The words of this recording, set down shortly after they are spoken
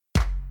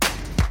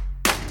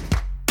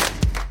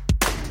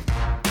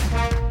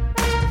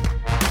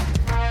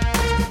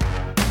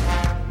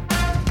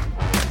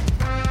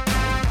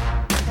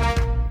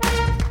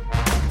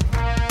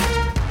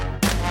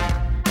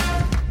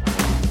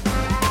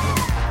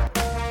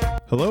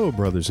Hello,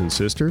 brothers and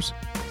sisters.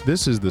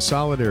 This is the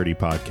Solidarity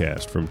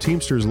Podcast from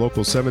Teamsters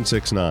Local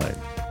 769.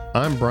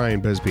 I'm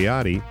Brian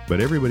Bezbiotti, but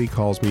everybody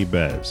calls me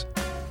Bez.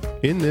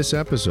 In this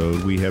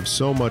episode, we have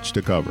so much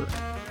to cover.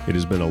 It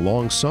has been a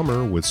long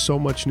summer with so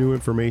much new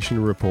information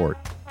to report.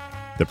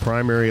 The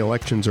primary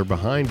elections are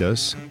behind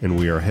us, and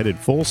we are headed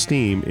full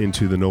steam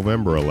into the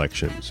November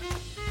elections.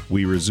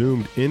 We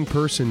resumed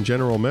in-person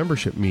general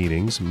membership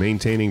meetings,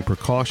 maintaining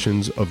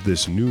precautions of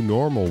this new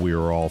normal we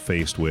are all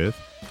faced with,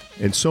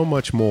 and so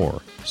much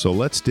more. So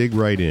let's dig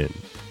right in.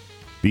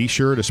 Be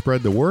sure to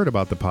spread the word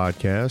about the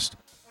podcast.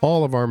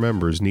 All of our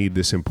members need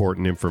this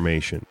important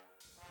information.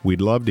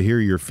 We'd love to hear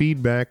your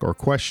feedback or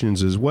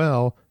questions as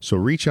well, so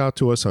reach out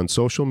to us on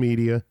social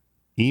media,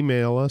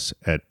 email us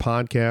at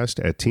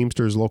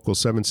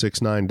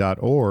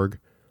podcast@teamsterslocal769.org,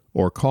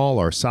 or call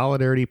our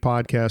Solidarity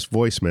Podcast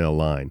voicemail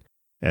line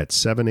at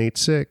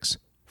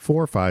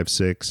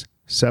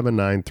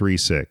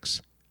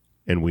 786-456-7936.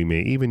 And we may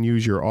even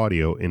use your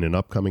audio in an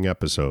upcoming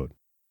episode.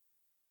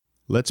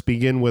 Let's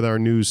begin with our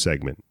news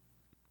segment.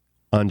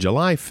 On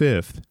July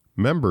 5th,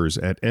 members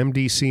at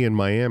MDC in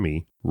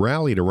Miami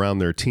rallied around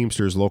their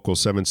Teamsters Local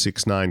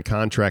 769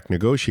 contract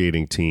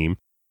negotiating team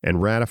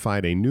and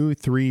ratified a new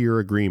 3-year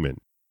agreement.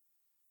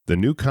 The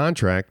new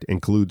contract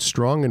includes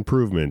strong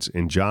improvements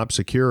in job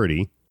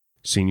security,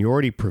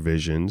 seniority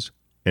provisions,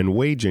 and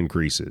wage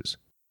increases.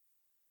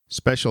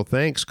 Special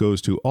thanks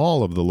goes to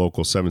all of the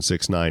Local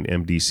 769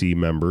 MDC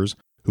members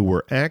who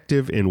were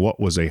active in what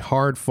was a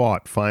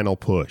hard-fought final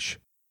push.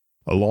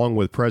 Along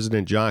with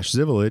President Josh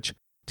Zivelich,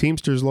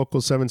 Teamsters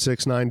Local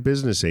 769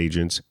 business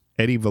agents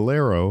Eddie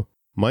Valero,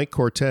 Mike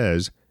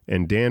Cortez,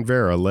 and Dan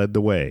Vera led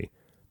the way,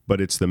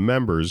 but it's the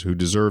members who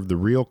deserve the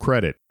real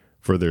credit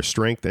for their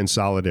strength and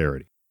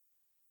solidarity.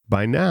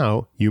 By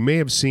now, you may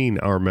have seen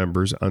our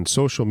members on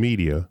social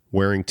media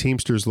wearing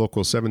Teamsters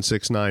Local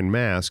 769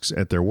 masks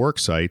at their work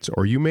sites,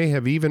 or you may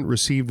have even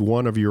received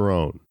one of your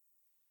own.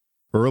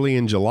 Early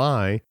in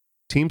July,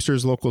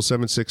 Teamsters Local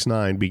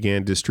 769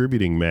 began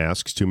distributing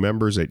masks to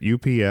members at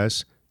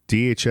UPS,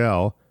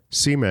 DHL,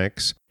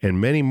 CEMEX, and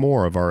many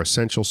more of our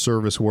essential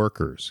service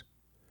workers.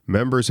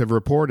 Members have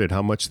reported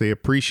how much they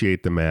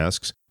appreciate the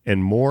masks,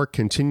 and more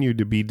continue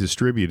to be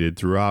distributed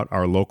throughout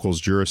our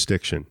local's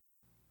jurisdiction.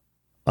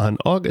 On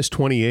August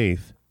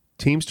 28th,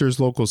 Teamsters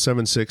Local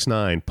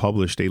 769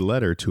 published a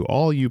letter to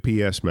all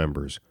UPS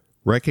members,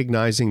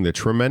 recognizing the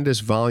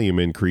tremendous volume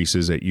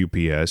increases at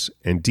UPS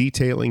and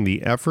detailing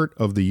the effort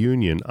of the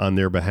union on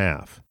their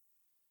behalf.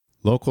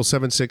 Local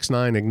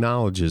 769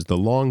 acknowledges the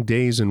long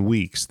days and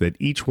weeks that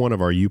each one of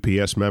our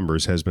UPS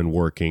members has been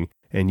working,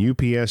 and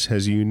UPS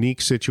has a unique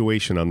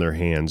situation on their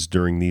hands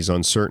during these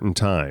uncertain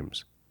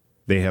times.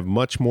 They have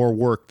much more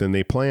work than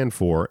they planned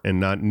for and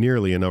not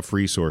nearly enough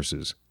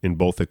resources, in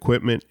both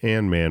equipment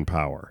and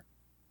manpower.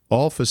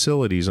 All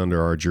facilities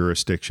under our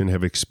jurisdiction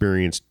have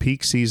experienced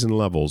peak season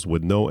levels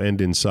with no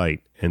end in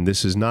sight, and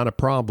this is not a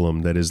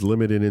problem that is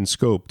limited in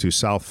scope to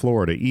South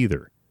Florida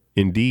either.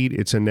 Indeed,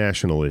 it's a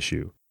national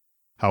issue.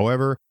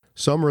 However,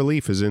 some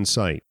relief is in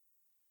sight.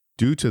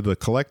 Due to the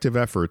collective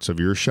efforts of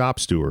your shop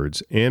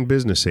stewards and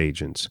business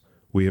agents,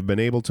 we have been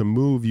able to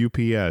move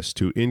UPS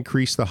to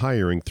increase the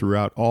hiring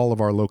throughout all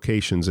of our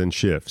locations and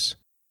shifts.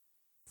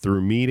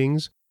 Through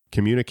meetings,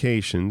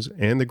 communications,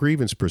 and the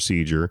grievance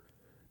procedure,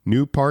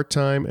 new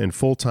part-time and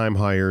full-time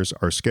hires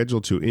are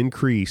scheduled to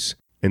increase,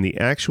 and the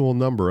actual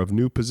number of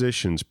new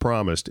positions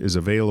promised is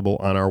available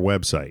on our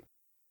website,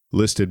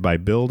 listed by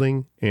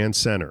building and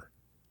center.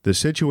 The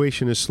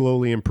situation is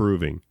slowly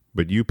improving,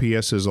 but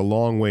UPS is a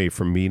long way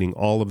from meeting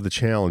all of the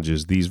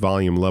challenges these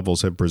volume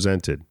levels have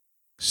presented.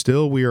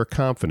 Still, we are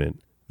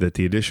confident that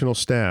the additional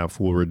staff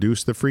will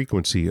reduce the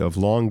frequency of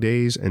long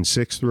days and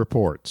sixth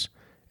reports,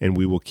 and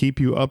we will keep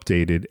you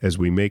updated as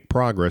we make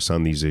progress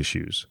on these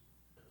issues.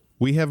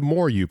 We have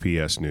more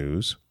UPS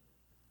news.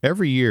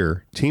 Every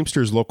year,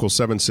 Teamsters Local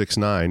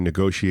 769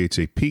 negotiates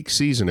a peak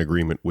season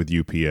agreement with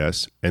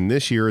UPS, and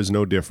this year is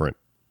no different.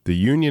 The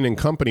union and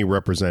company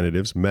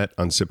representatives met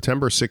on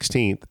September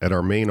 16th at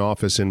our main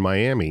office in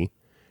Miami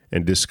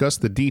and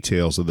discussed the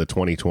details of the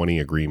 2020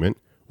 agreement,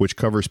 which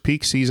covers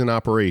peak season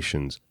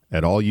operations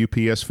at all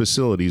UPS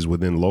facilities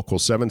within Local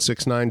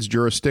 769's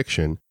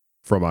jurisdiction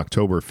from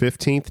October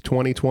 15th,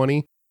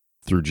 2020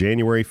 through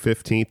January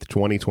 15th,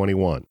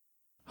 2021.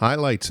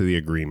 Highlights of the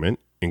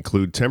agreement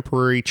include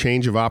temporary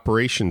change of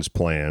operations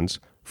plans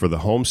for the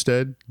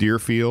Homestead,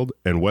 Deerfield,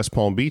 and West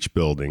Palm Beach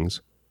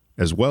buildings,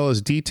 as well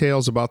as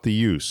details about the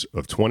use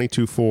of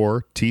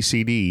 22-4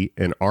 TCD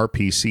and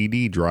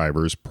RPCD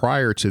drivers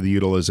prior to the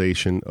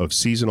utilization of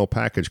seasonal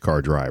package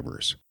car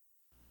drivers.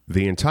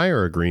 The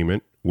entire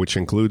agreement, which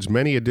includes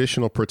many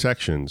additional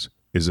protections,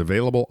 is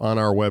available on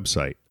our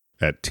website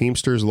at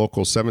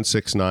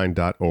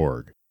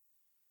teamsterslocal769.org.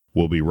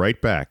 We'll be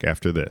right back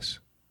after this.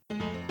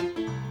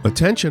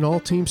 Attention all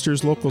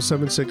Teamsters Local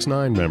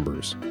 769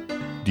 members.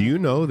 Do you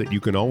know that you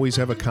can always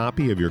have a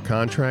copy of your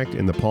contract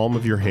in the palm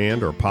of your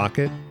hand or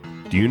pocket?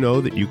 Do you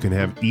know that you can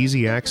have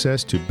easy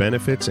access to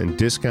benefits and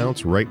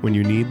discounts right when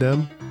you need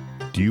them?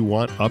 Do you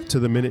want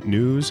up-to-the-minute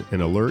news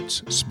and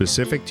alerts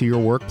specific to your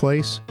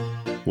workplace?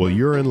 Well,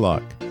 you're in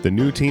luck. The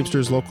new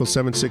Teamsters Local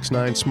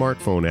 769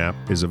 smartphone app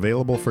is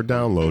available for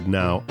download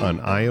now on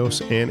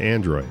iOS and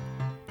Android.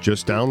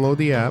 Just download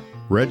the app,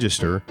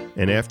 register,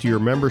 and after your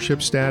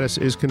membership status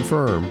is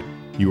confirmed,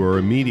 you are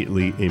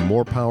immediately a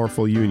more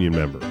powerful union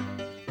member.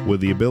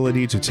 With the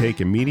ability to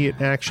take immediate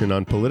action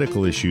on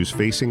political issues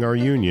facing our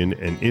union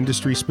and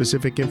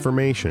industry-specific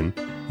information,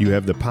 you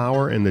have the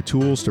power and the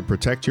tools to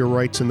protect your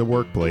rights in the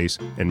workplace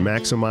and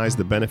maximize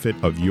the benefit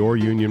of your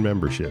union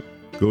membership.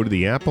 Go to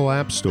the Apple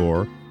App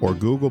Store or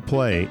Google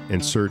Play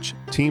and search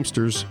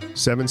Teamsters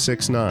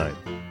 769.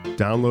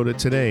 Download it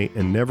today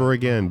and never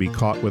again be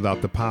caught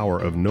without the power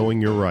of knowing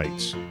your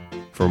rights.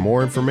 For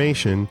more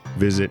information,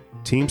 visit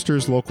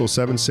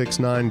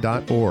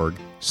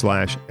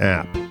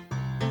teamsterslocal769.org/app.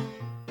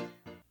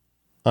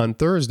 On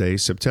Thursday,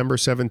 September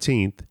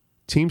 17th,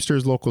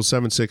 Teamsters Local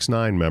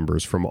 769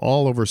 members from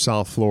all over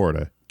South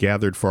Florida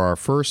gathered for our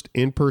first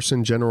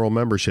in-person general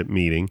membership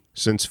meeting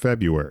since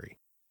February.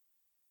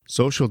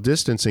 Social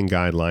distancing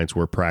guidelines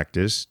were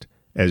practiced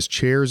as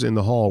chairs in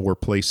the hall were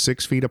placed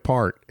 6 feet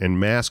apart and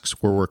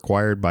masks were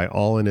required by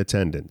all in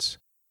attendance.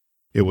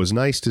 It was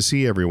nice to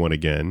see everyone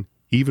again,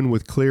 even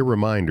with clear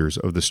reminders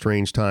of the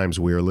strange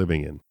times we are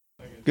living in.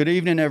 Good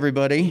evening,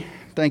 everybody.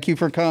 Thank you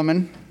for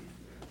coming.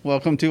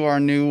 Welcome to our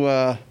new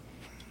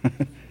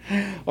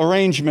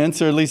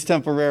arrangements, or at least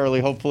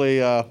temporarily. Hopefully,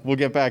 we'll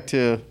get back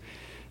to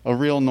a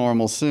real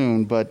normal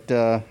soon. But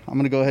I'm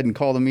going to go ahead and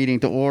call the meeting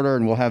to order,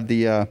 and we'll have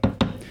the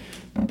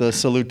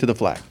salute to the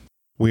flag.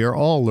 We are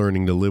all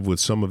learning to live with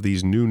some of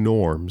these new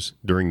norms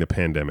during the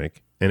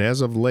pandemic, and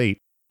as of late,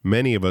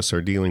 many of us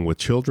are dealing with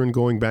children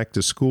going back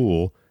to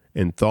school,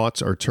 and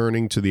thoughts are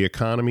turning to the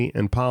economy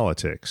and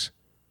politics.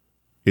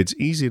 It's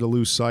easy to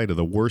lose sight of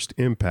the worst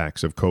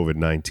impacts of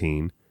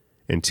COVID-19,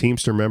 and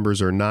Teamster members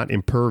are not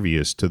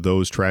impervious to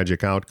those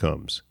tragic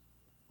outcomes.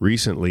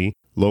 Recently,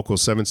 Local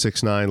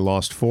 769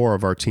 lost 4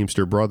 of our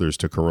Teamster brothers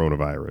to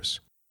coronavirus.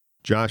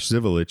 Josh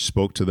Zivelich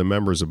spoke to the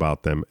members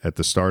about them at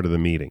the start of the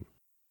meeting.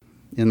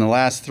 In the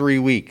last 3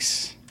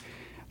 weeks,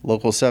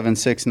 Local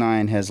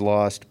 769 has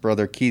lost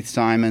Brother Keith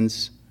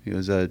Simons, who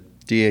was a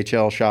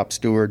DHL shop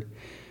steward,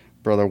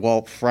 Brother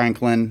Walt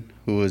Franklin,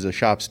 who was a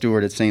shop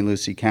steward at St.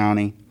 Lucie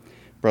County,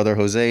 Brother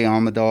Jose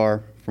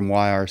Amador from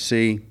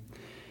YRC,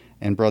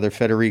 and Brother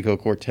Federico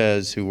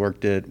Cortez, who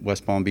worked at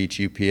West Palm Beach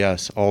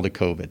UPS, all to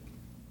COVID.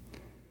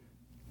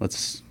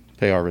 Let's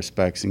pay our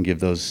respects and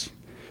give those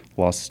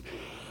lost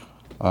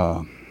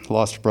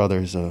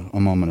brothers a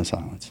moment of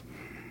silence.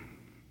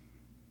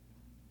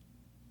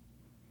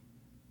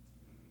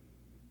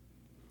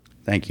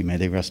 Thank you. May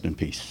they rest in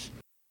peace.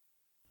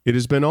 It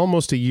has been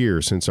almost a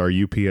year since our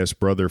UPS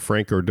brother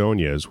Frank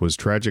Ordonez was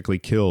tragically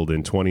killed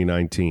in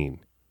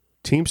 2019.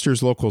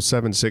 Teamsters Local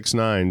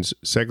 769's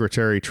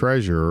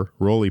Secretary-Treasurer,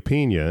 Rolly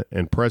Pena,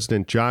 and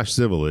President Josh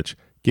Zivelich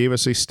gave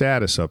us a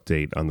status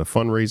update on the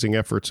fundraising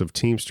efforts of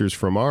Teamsters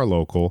from our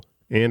local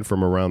and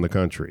from around the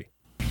country.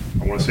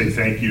 I want to say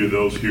thank you to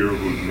those here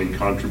who have made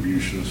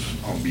contributions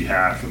on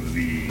behalf of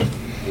the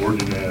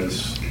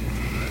Ordonez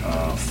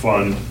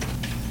Fund.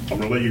 I'm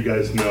going to let you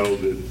guys know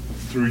that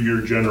through your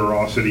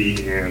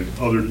generosity and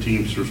other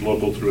Teamsters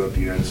local throughout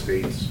the United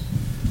States,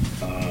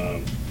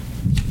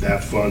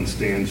 that fund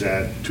stands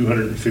at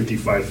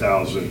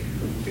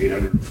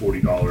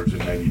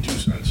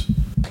 $255,840.92.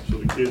 So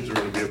the kids are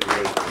going to be able to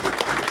raise.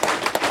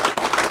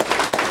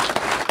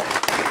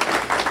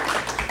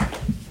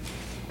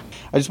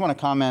 I just want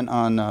to comment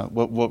on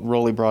what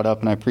Rolly brought up,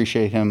 and I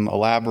appreciate him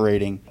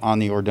elaborating on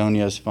the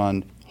Ordonez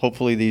Fund.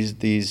 Hopefully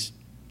these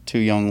 2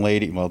 young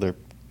ladies, well, they're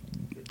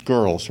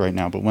girls right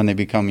now, but when they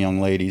become young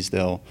ladies,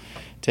 they'll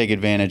take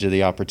advantage of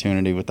the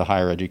opportunity with the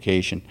higher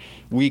education.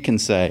 We can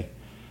say,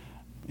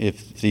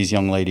 if these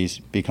young ladies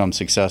become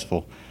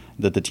successful,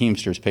 that the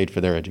Teamsters paid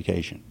for their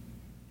education.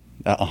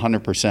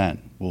 100%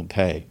 will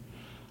pay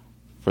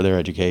for their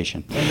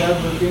education. And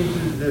that's what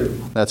Teamsters do.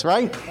 That's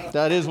right.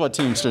 That is what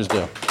Teamsters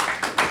do.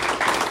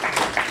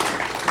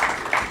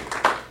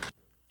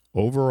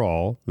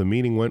 Overall, the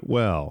meeting went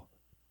well.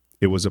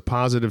 It was a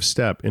positive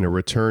step in a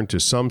return to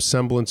some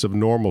semblance of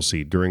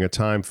normalcy during a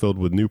time filled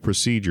with new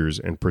procedures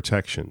and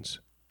protections.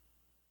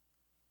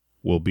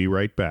 We'll be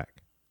right back.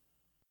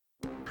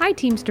 Hi,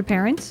 Teamster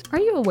parents. Are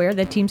you aware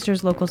that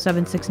Teamsters Local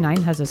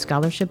 769 has a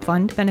scholarship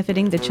fund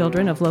benefiting the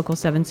children of Local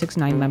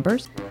 769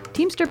 members?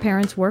 Teamster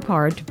parents work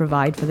hard to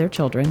provide for their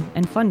children,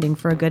 and funding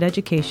for a good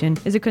education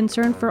is a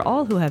concern for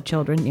all who have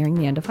children nearing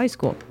the end of high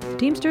school.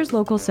 Teamsters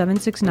Local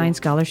 769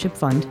 Scholarship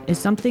Fund is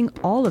something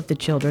all of the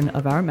children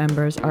of our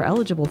members are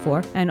eligible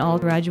for, and all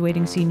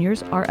graduating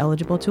seniors are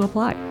eligible to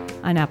apply.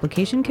 An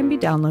application can be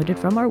downloaded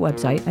from our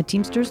website at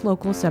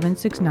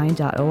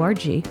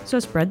teamsterslocal769.org, so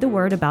spread the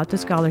word about the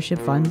scholarship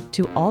fund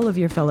to all of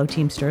your fellow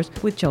Teamsters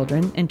with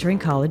children entering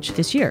college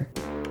this year.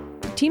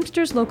 The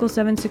Teamsters Local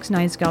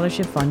 769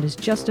 Scholarship Fund is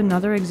just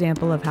another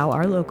example of how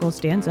our local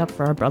stands up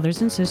for our brothers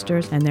and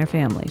sisters and their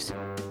families.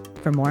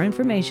 For more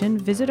information,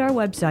 visit our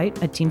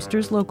website at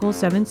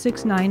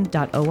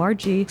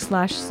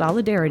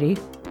teamsterslocal769.org/solidarity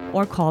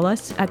or call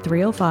us at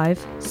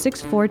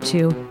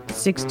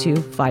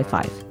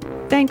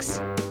 305-642-6255. Thanks.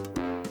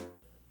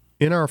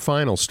 In our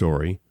final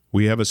story,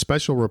 we have a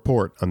special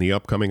report on the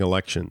upcoming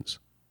elections.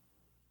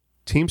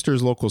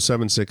 Teamsters Local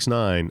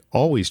 769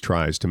 always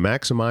tries to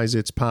maximize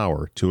its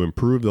power to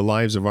improve the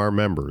lives of our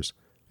members,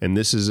 and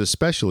this is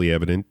especially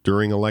evident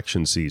during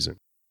election season.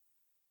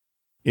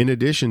 In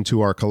addition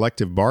to our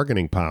collective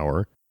bargaining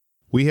power,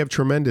 we have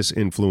tremendous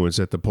influence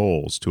at the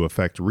polls to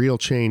affect real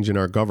change in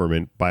our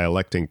government by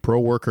electing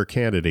pro-worker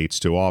candidates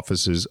to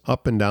offices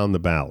up and down the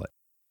ballot.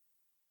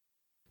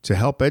 To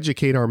help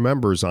educate our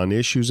members on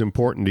issues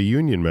important to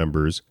union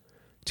members,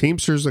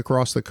 Teamsters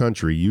across the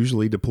country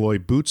usually deploy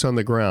boots on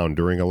the ground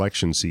during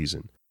election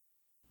season.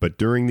 But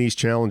during these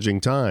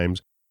challenging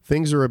times,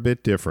 things are a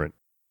bit different.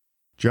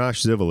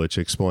 Josh Zivelich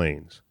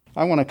explains.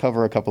 I want to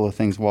cover a couple of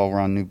things while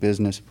we're on new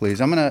business, please.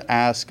 I'm going to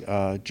ask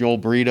Joel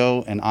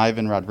Brito and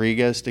Ivan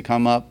Rodriguez to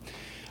come up.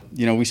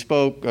 We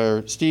spoke,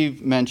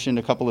 Steve mentioned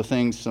a couple of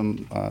things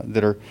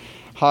that are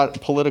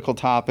hot political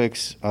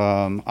topics.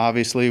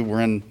 Obviously,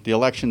 we're in the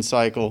election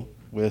cycle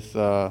with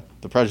the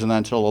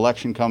presidential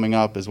election coming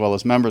up, as well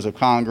as members of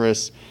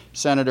Congress,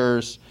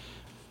 senators.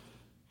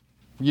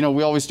 We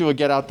always do a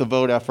get out the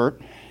vote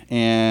effort,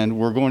 and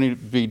we're going to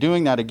be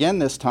doing that again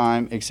this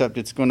time, except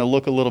it's going to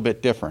look a little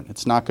bit different.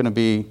 It's not going to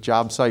be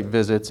job site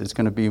visits. It's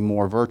going to be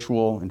more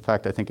virtual. In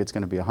fact, I think it's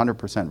going to be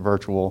 100%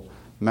 virtual,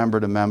 member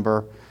to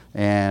member.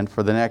 And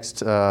for the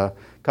next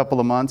couple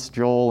of months,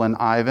 Joel and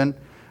Ivan,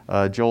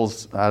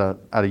 Joel's out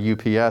of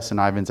UPS and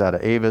Ivan's out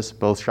of Avis,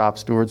 both shop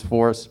stewards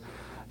for us.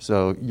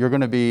 So you're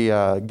going to be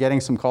getting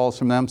some calls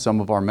from them.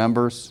 Some of our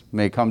members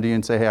may come to you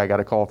and say, hey, I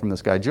got a call from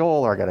this guy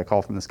Joel, or I got a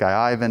call from this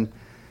guy Ivan.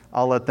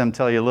 I'll let them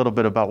tell you a little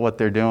bit about what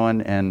they're doing.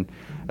 And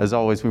as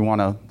always, we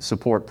want to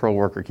support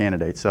pro-worker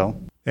candidates. So,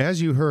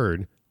 as you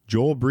heard,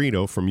 Joel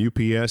Brito from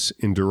UPS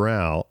in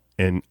Doral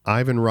and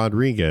Ivan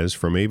Rodriguez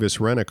from Avis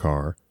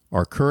Rent-A-Car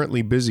are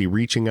currently busy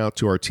reaching out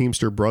to our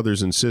Teamster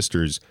brothers and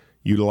sisters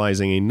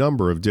utilizing a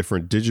number of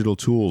different digital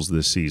tools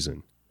this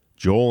season.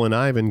 Joel and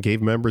Ivan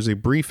gave members a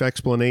brief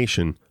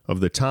explanation of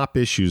the top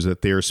issues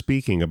that they are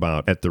speaking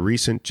about at the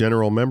recent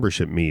general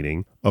membership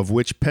meeting, of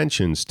which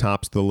pensions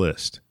tops the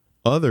list.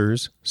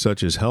 Others,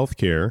 such as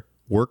healthcare,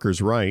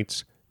 workers'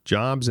 rights,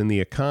 jobs, and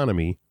the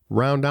economy,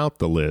 round out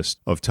the list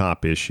of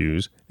top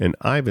issues, and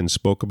Ivan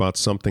spoke about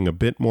something a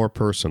bit more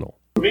personal.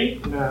 For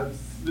me, in a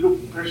little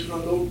personal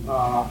note,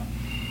 I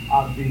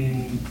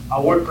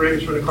work for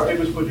Avis Rent-A-Car,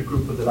 Avis Project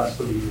Group for the last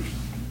 30 years,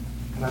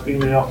 and I've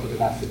been laid off for the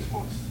last 6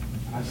 months.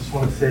 And I just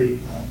want to say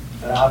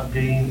that I've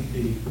been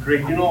a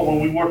great,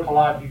 when we work a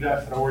lot, you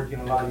guys that are working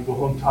a lot, you go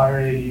home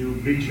tired, you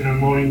reach in the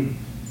morning,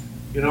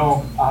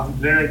 I've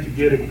learned to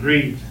get a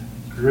great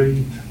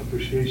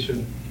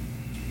appreciation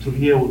to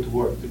be able to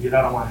work, to get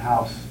out of my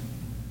house,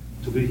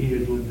 to be here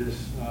doing this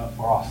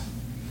for us.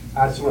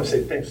 I just want to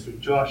say thanks to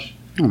Josh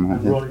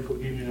and Rolly for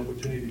giving me an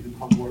opportunity to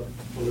come work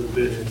for a little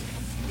bit and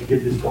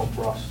get this done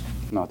for us.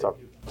 No,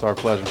 it's our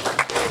pleasure.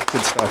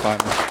 Good stuff,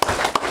 Ivan.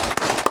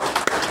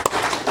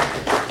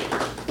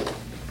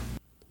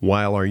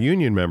 While our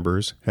union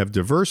members have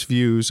diverse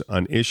views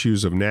on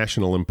issues of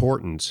national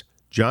importance,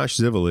 Josh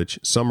Zivelich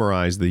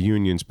summarized the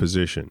union's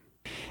position.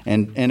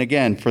 And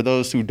again, for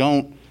those who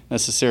don't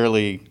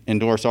necessarily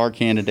endorse our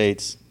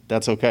candidates,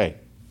 that's okay.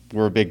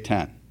 We're a Big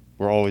Ten.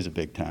 We're always a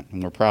Big Ten,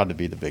 and we're proud to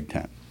be the Big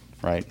Ten,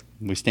 right?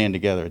 We stand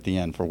together at the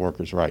end for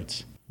workers'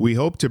 rights. We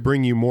hope to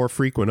bring you more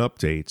frequent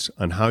updates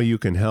on how you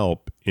can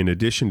help, in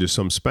addition to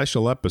some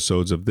special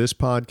episodes of this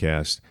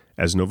podcast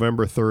as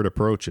November 3rd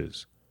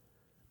approaches.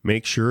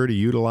 Make sure to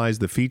utilize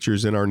the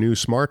features in our new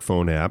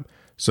smartphone app,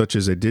 such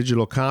as a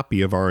digital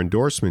copy of our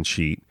endorsement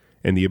sheet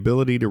and the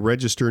ability to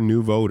register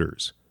new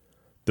voters.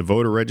 The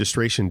voter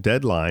registration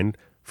deadline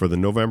for the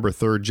November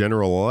 3rd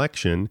general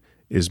election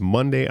is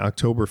Monday,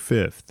 October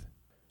 5th.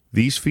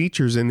 These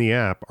features in the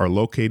app are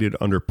located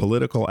under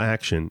Political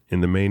Action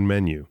in the main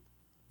menu.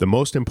 The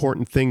most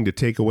important thing to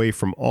take away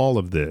from all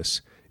of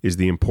this is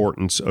the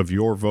importance of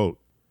your vote.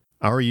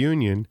 Our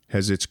union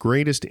has its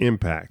greatest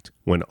impact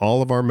when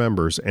all of our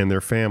members and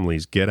their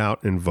families get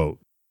out and vote.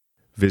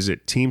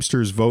 Visit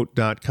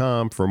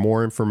Teamstersvote.com for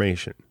more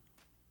information.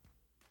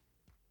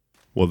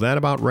 Well, that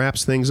about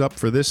wraps things up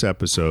for this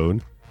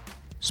episode.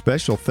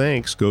 Special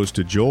thanks goes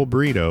to Joel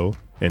Brito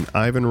and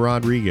Ivan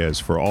Rodriguez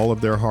for all of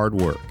their hard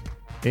work.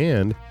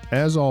 And,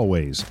 as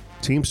always,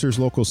 Teamsters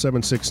Local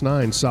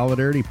 769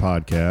 Solidarity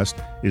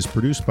Podcast is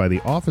produced by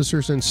the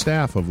officers and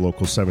staff of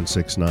Local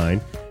 769,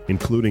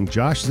 including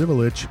Josh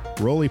Zivelich,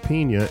 Rolly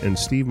Pena, and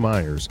Steve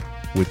Myers,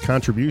 with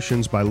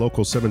contributions by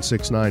Local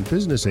 769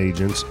 business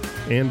agents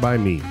and by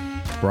me,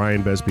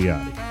 Brian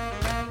Besbiati.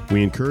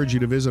 We encourage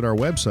you to visit our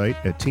website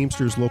at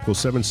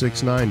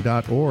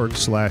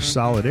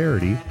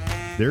teamsterslocal769.org/solidarity.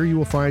 There you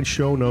will find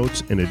show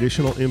notes and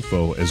additional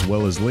info, as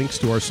well as links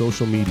to our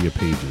social media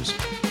pages.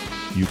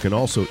 You can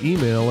also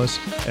email us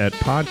at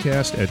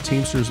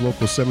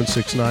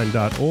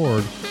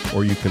podcast@teamsterslocal769.org,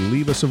 or you can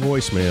leave us a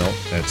voicemail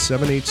at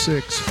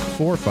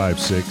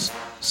 786-456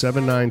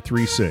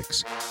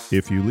 7936.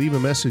 If you leave a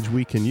message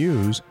we can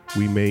use,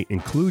 we may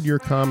include your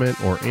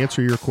comment or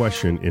answer your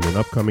question in an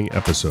upcoming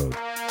episode.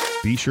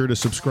 Be sure to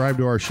subscribe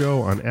to our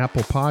show on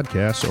Apple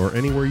Podcasts or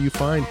anywhere you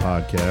find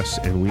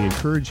podcasts, and we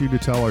encourage you to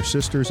tell our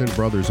sisters and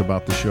brothers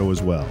about the show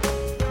as well.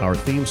 Our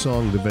theme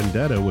song, The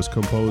Vendetta, was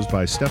composed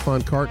by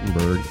Stefan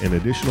Kartenberg, and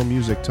additional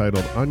music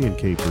titled Onion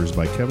Capers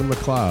by Kevin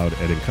MacLeod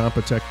at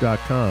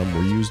Incompetech.com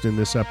were used in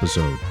this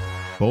episode.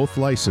 Both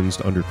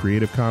licensed under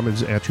Creative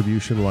Commons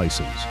Attribution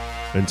License.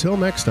 Until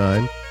next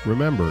time,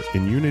 remember,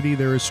 in unity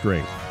there is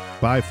strength.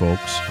 Bye,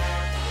 folks.